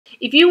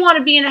If you want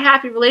to be in a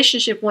happy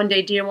relationship one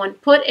day, dear one,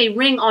 put a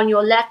ring on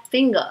your left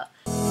finger.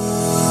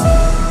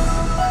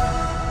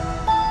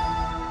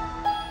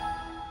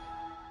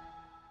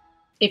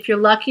 If you're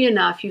lucky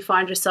enough, you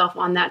find yourself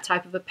on that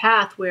type of a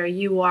path where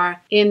you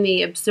are in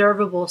the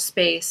observable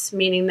space,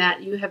 meaning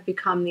that you have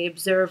become the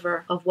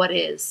observer of what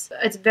is.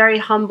 It's a very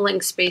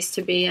humbling space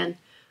to be in.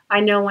 I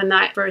know when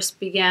I first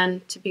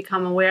began to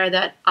become aware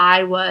that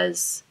I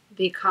was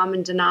the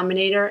common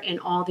denominator in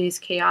all these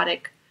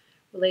chaotic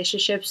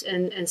relationships,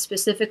 and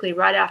specifically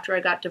right after I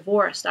got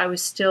divorced, I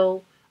was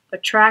still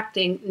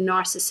attracting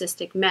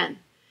narcissistic men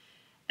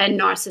and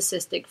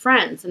narcissistic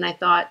friends. And I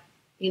thought,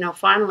 you know,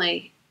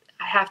 finally,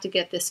 I have to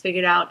get this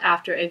figured out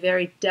after a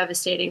very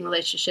devastating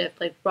relationship,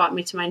 like brought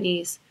me to my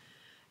knees.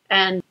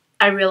 And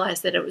I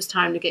realized that it was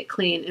time to get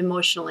clean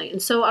emotionally.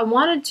 And so I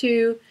wanted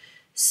to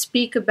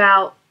speak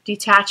about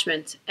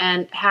detachment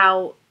and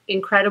how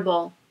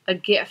incredible a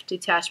gift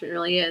detachment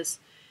really is,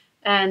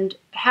 and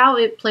how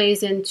it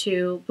plays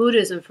into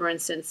Buddhism, for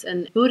instance.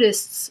 And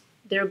Buddhists,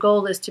 their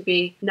goal is to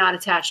be not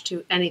attached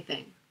to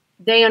anything.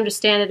 They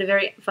understand at a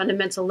very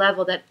fundamental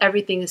level that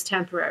everything is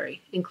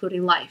temporary,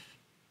 including life.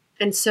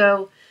 And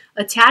so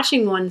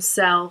attaching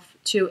oneself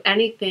to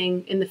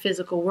anything in the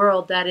physical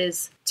world that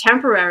is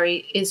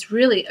temporary is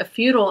really a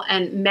futile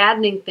and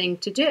maddening thing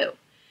to do.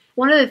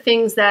 One of the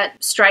things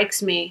that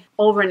strikes me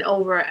over and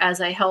over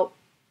as I help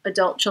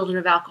adult children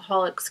of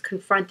alcoholics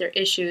confront their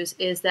issues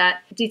is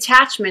that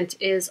detachment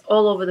is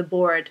all over the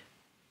board,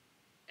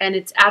 and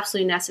it's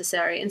absolutely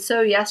necessary. And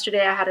so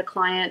yesterday I had a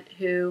client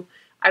who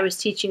I was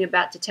teaching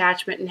about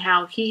detachment and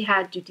how he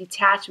had to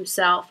detach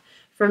himself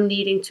from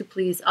needing to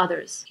please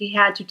others. He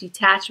had to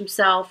detach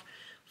himself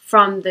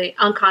from the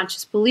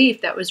unconscious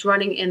belief that was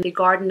running in the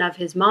garden of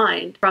his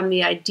mind, from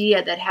the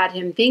idea that had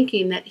him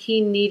thinking that he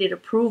needed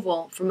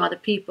approval from other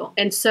people.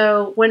 And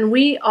so when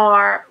we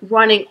are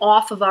running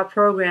off of our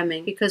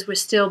programming because we're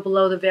still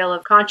below the veil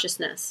of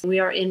consciousness, we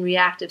are in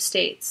reactive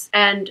states.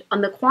 And on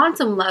the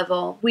quantum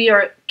level, we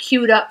are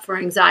queued up for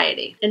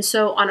anxiety. And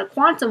so on a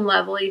quantum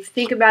level, if you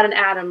think about an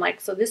atom, like,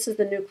 so this is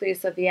the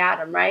nucleus of the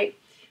atom, right?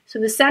 So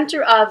the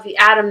center of the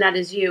atom that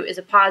is you is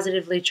a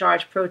positively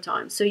charged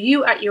proton. So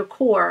you at your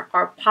core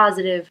are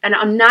positive, and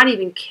I'm not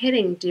even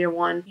kidding, dear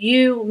one.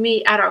 You,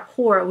 me, at our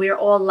core, we are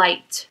all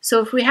light. So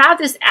if we have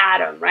this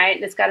atom, right,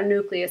 and it's got a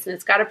nucleus, and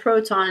it's got a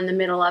proton in the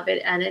middle of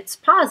it, and it's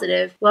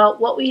positive, well,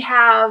 what we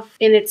have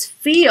in its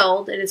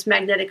field, in its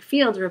magnetic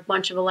field, are a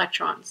bunch of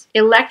electrons.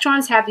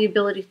 Electrons have the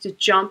ability to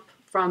jump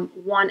from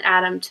one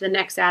atom to the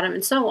next atom,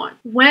 and so on.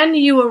 When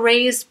you are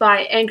raised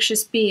by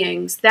anxious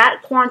beings,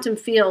 that quantum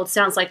field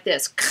sounds like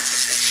this.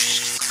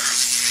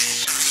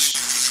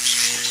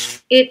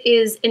 It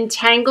is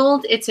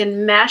entangled, it's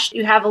enmeshed,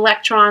 you have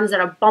electrons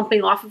that are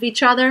bumping off of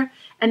each other,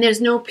 and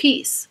there's no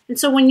peace. And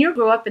so when you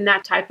grow up in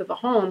that type of a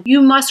home, you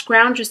must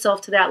ground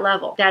yourself to that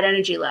level, that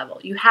energy level.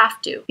 You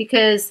have to,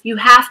 because you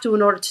have to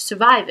in order to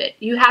survive it.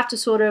 You have to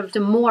sort of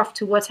morph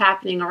to what's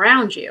happening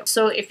around you.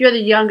 So if you're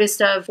the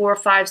youngest of 4,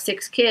 5,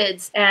 6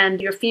 kids,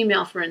 and you're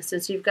female, for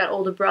instance, you've got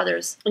older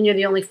brothers, and you're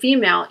the only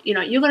female, you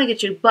know, you're going to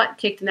get your butt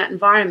kicked in that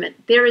environment.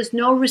 There is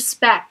no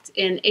respect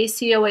in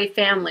ACOA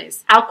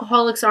families.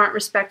 Alcoholics aren't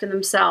respecting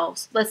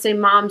themselves. Let's say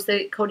mom's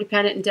the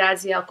codependent and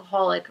dad's the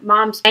alcoholic.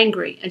 Mom's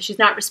angry, and she's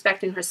not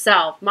respecting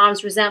herself.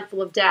 Mom's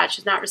resentful of dad.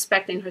 She's not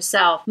respecting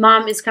herself.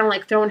 Mom is kind of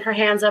like throwing her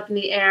hands up in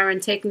the air and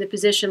taking the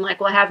position like,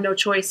 well, I have no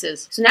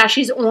choices. So now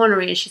she's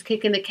ornery and she's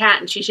kicking the cat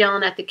and she's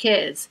yelling at the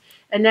kids.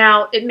 And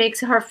now it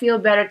makes her feel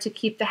better to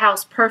keep the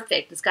house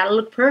perfect. It's got to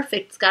look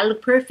perfect. It's got to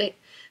look perfect.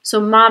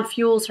 So mom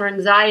fuels her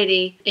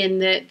anxiety in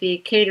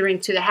the catering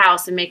to the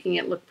house and making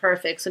it look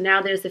perfect. So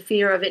now there's the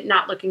fear of it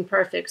not looking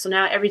perfect. So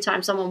now every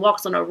time someone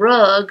walks on a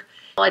rug,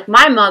 like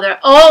my mother,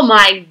 oh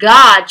my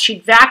God,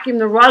 she'd vacuum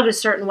the rug a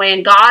certain way,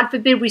 and God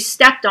forbid we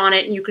stepped on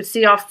it and you could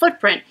see our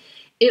footprint.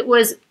 It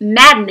was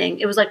maddening.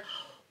 It was like,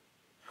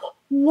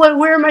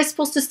 where am I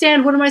supposed to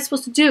stand? What am I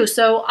supposed to do?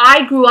 So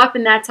I grew up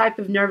in that type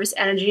of nervous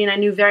energy, and I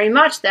knew very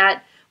much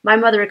that my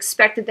mother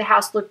expected the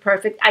house to look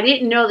perfect. I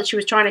didn't know that she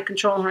was trying to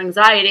control her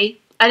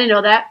anxiety. I didn't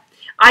know that.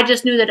 I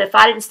just knew that if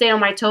I didn't stay on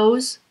my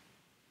toes,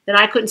 then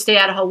I couldn't stay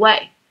out of her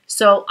way.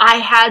 So I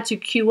had to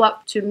queue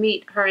up to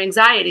meet her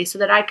anxiety so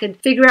that I could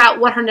figure out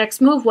what her next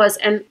move was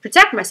and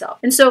protect myself.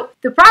 And so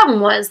the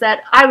problem was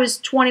that I was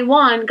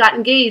 21, got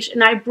engaged,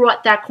 and I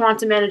brought that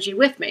quantum energy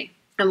with me.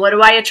 And what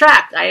do I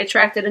attract? I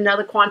attracted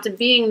another quantum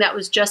being that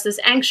was just as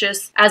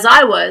anxious as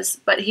I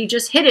was, but he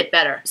just hit it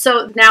better.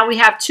 So now we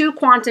have 2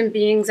 quantum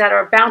beings that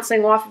are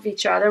bouncing off of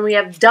each other, and we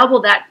have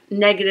double that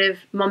negative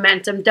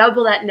momentum,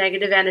 double that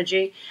negative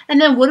energy. And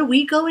then what do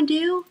we go and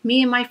do?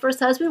 Me and my first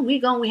husband, we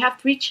go and we have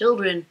 3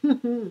 children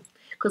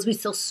because we're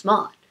so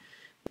smart.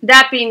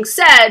 That being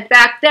said,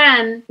 back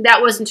then,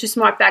 that wasn't too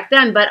smart back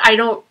then, but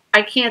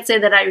I can't say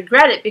that I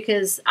regret it,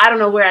 because I don't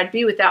know where I'd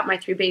be without my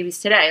 3 babies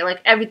today.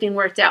 Like, everything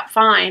worked out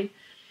fine.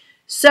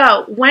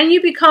 So when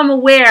you become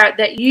aware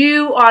that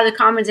you are the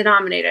common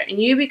denominator, and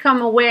you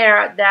become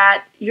aware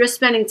that you're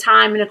spending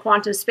time in a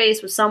quantum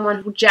space with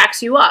someone who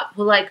jacks you up,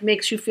 who like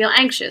makes you feel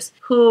anxious,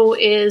 who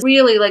is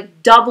really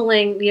like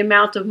doubling the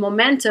amount of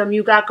momentum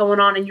you got going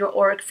on in your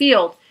auric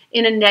field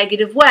in a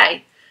negative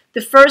way,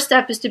 the first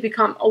step is to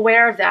become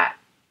aware of that.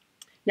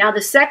 Now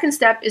the second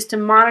step is to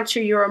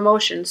monitor your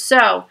emotions.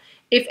 So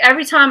if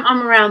every time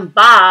I'm around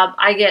Bob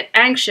I get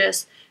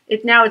anxious,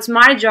 now it's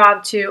my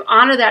job to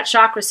honor that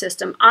chakra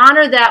system,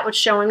 honor that what's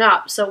showing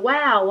up. So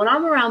wow, when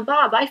I'm around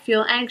Bob, I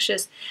feel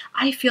anxious,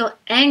 I feel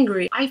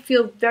angry, I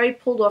feel very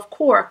pulled off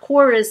core.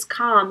 Core is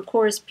calm,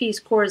 core is peace,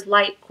 core is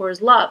light, core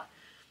is love.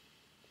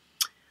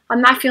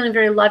 I'm not feeling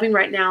very loving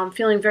right now. I'm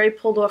feeling very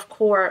pulled off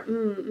core.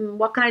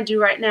 What can I do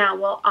right now?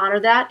 Well, honor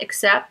that,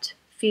 accept,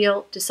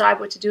 feel, decide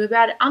what to do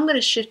about it. I'm going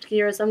to shift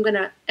gears. I'm going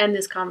to end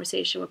this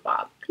conversation with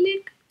Bob.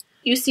 Click.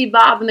 You see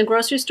Bob in the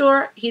grocery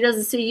store, he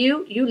doesn't see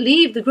you, you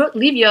leave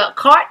your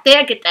cart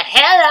there, get the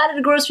hell out of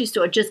the grocery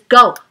store, just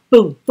go,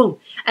 boom, boom,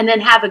 and then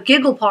have a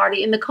giggle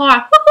party in the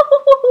car.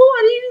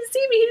 He didn't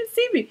see me, he didn't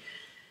see me.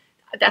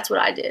 That's what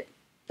I did.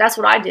 That's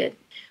what I did.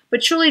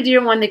 But truly,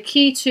 dear one, the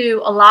key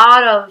to a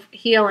lot of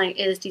healing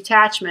is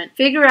detachment.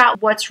 Figure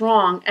out what's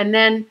wrong and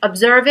then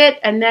observe it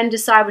and then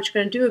decide what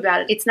you're going to do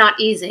about it. It's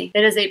not easy.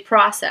 It is a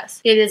process.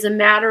 It is a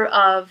matter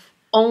of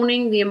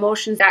owning the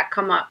emotions that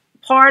come up.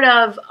 Part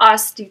of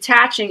us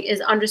detaching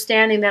is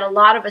understanding that a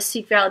lot of us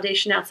seek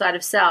validation outside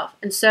of self.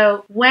 And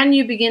so when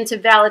you begin to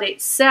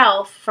validate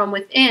self from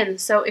within,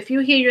 so if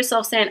you hear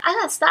yourself saying, I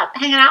gotta stop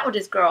hanging out with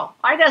this girl,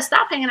 or I gotta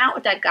stop hanging out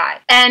with that guy,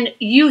 and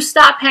you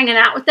stop hanging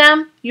out with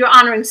them, you're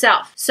honoring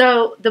self.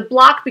 So the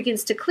block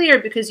begins to clear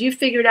because you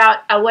figured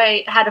out a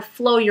way how to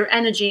flow your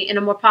energy in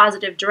a more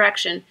positive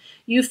direction.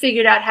 You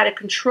figured out how to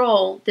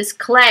control this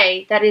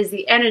clay that is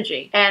the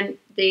energy. And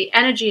the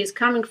energy is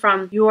coming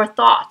from your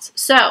thoughts.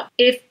 So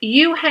if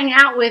you hang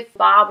out with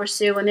Bob or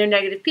Sue and they're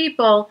negative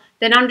people,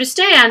 then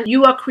understand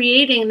you are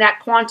creating that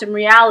quantum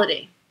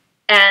reality.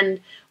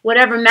 And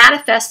whatever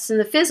manifests in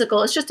the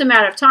physical, it's just a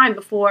matter of time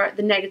before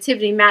the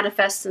negativity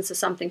manifests into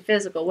something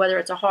physical, whether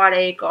it's a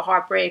heartache or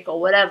heartbreak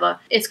or whatever,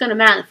 it's going to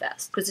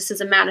manifest because this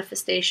is a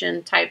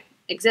manifestation type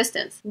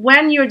existence.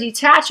 When you're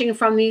detaching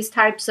from these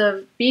types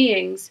of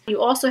beings, you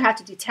also have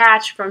to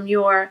detach from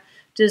your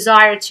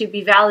desire to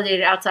be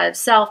validated outside of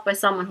self by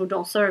someone who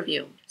don't serve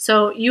you.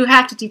 So you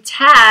have to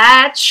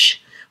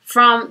detach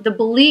from the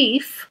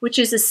belief, which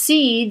is a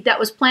seed that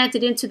was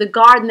planted into the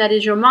garden that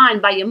is your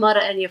mind by your mother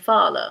and your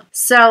father.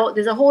 So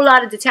there's a whole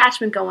lot of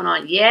detachment going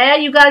on. Yeah,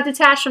 you got to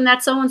detach from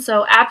that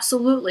so-and-so.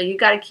 Absolutely. You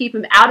got to keep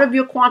him out of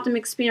your quantum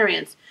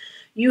experience.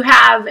 You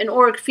have an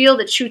auric field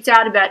that shoots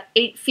out about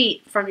 8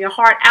 feet from your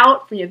heart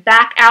out, from your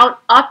back out,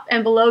 up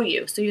and below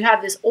you. So you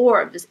have this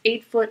orb, this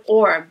 8-foot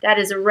orb that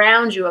is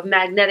around you of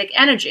magnetic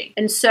energy.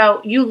 And so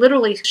you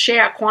literally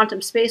share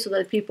quantum space with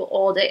other people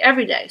all day,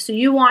 every day. So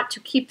you want to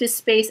keep this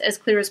space as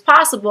clear as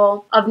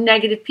possible of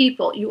negative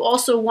people. You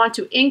also want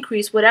to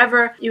increase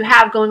whatever you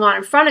have going on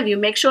in front of you.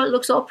 Make sure it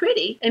looks all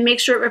pretty and make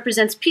sure it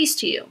represents peace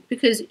to you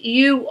because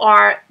you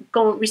are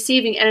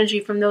receiving energy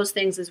from those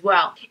things as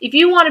well. If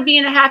you want to be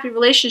in a happy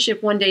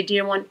relationship one day,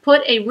 dear one,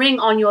 put a ring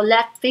on your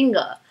left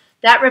finger.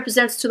 That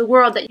represents to the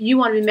world that you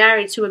want to be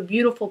married to a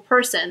beautiful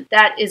person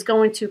that is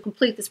going to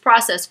complete this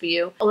process for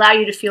you, allow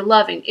you to feel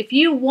loving. If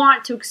you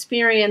want to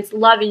experience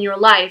love in your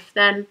life,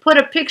 then put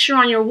a picture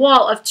on your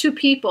wall of 2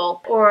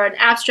 people or an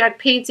abstract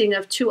painting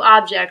of 2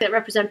 objects that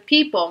represent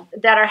people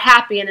that are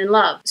happy and in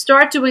love.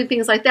 Start doing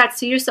things like that.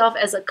 See yourself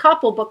as a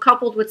couple, but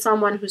coupled with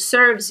someone who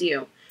serves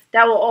you.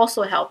 That will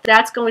also help.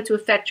 That's going to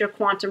affect your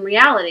quantum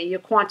reality,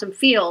 your quantum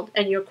field,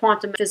 and your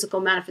quantum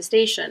physical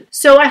manifestation.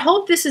 So I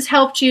hope this has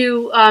helped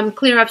you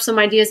clear up some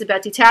ideas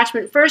about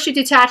detachment. First, you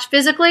detach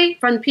physically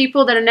from the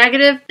people that are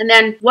negative, and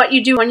then what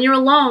you do when you're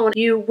alone,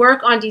 you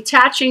work on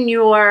detaching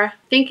your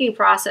thinking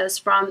process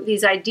from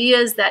these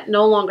ideas that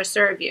no longer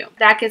serve you.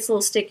 That gets a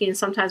little sticky, and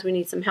sometimes we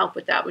need some help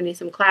with that. We need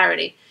some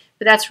clarity.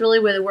 But that's really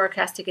where the work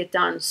has to get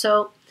done.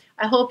 So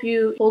I hope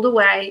you pulled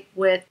away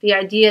with the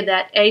idea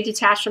that A,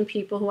 detach from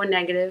people who are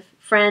negative,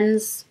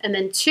 friends, and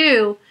then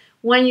 2,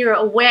 when you're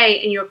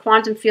away and your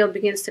quantum field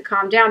begins to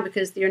calm down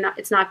because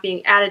it's not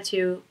being added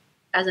to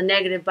as a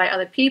negative by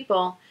other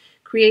people,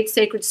 create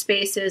sacred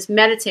spaces,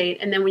 meditate,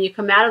 and then when you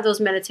come out of those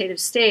meditative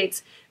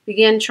states,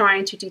 begin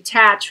trying to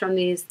detach from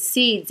these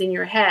seeds in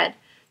your head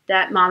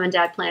that mom and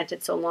dad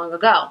planted so long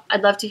ago.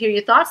 I'd love to hear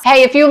your thoughts.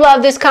 Hey, if you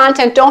love this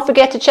content, don't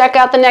forget to check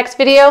out the next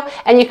video,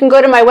 and you can go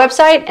to my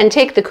website and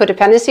take the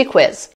codependency quiz.